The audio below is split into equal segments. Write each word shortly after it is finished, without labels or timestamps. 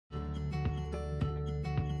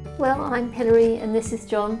Well, I'm Hilary and this is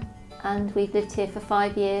John, and we've lived here for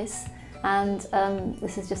 5 years, and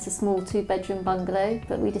this is just a small 2-bedroom bungalow,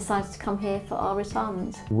 but we decided to come here for our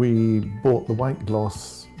retirement. We bought the white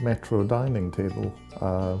gloss Metro dining table,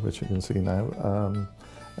 which you can see now,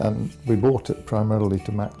 and we bought it primarily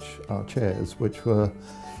to match our chairs, which were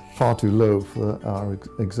far too low for our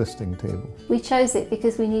existing table. We chose it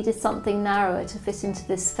because we needed something narrower to fit into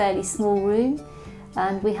this fairly small room,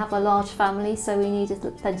 and we have a large family, so we needed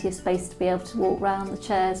plenty of space to be able to walk around the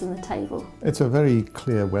chairs and the table. It's a very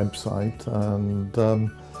clear website, and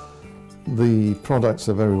the products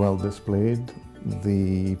are very well displayed.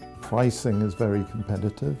 The pricing is very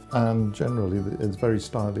competitive, and generally it's a very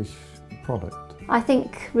stylish product. I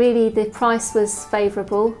think really the price was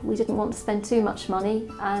favourable. We didn't want to spend too much money,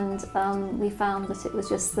 and we found that it was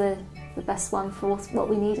just the best one for what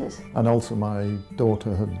we needed. And also my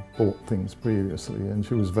daughter had bought things previously and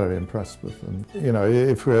she was very impressed with them. You know,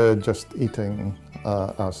 if we're just eating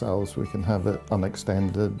ourselves, we can have it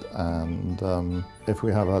unextended, and if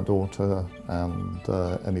we have our daughter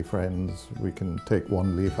and any friends, we can take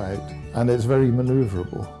one leaf out. And it's very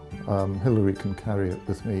manoeuvrable. Hilary can carry it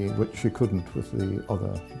with me, which she couldn't with the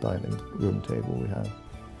other dining room table we had.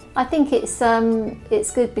 I think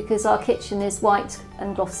it's good because our kitchen is white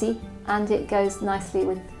and glossy, and it goes nicely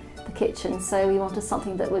with the kitchen, so we wanted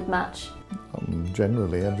something that would match.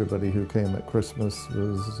 Generally, everybody who came at Christmas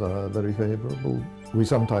was very favourable. We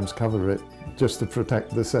sometimes cover it just to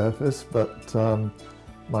protect the surface, but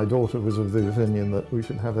my daughter was of the opinion that we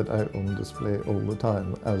should have it out on display all the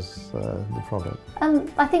time as the product.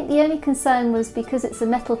 I think the only concern was because it's a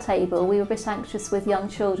metal table, we were a bit anxious with young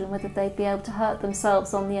children whether they'd be able to hurt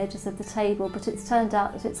themselves on the edges of the table, but it's turned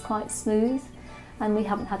out that it's quite smooth and we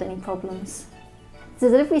haven't had any problems. The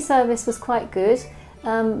delivery service was quite good.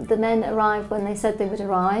 The men arrived when they said they would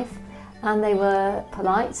arrive, and they were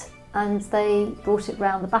polite, and they brought it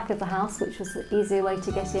round the back of the house, which was the easier way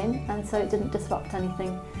to get in, and so it didn't disrupt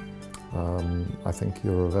anything. I think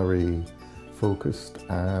you're a very focused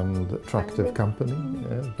and attractive company,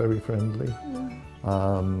 yeah, very friendly.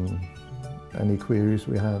 Any queries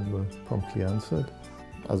we had were promptly answered.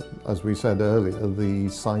 As we said earlier, the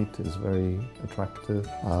site is very attractive,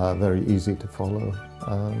 very easy to follow,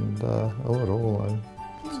 and overall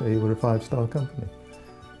I'd say we're a 5-star company.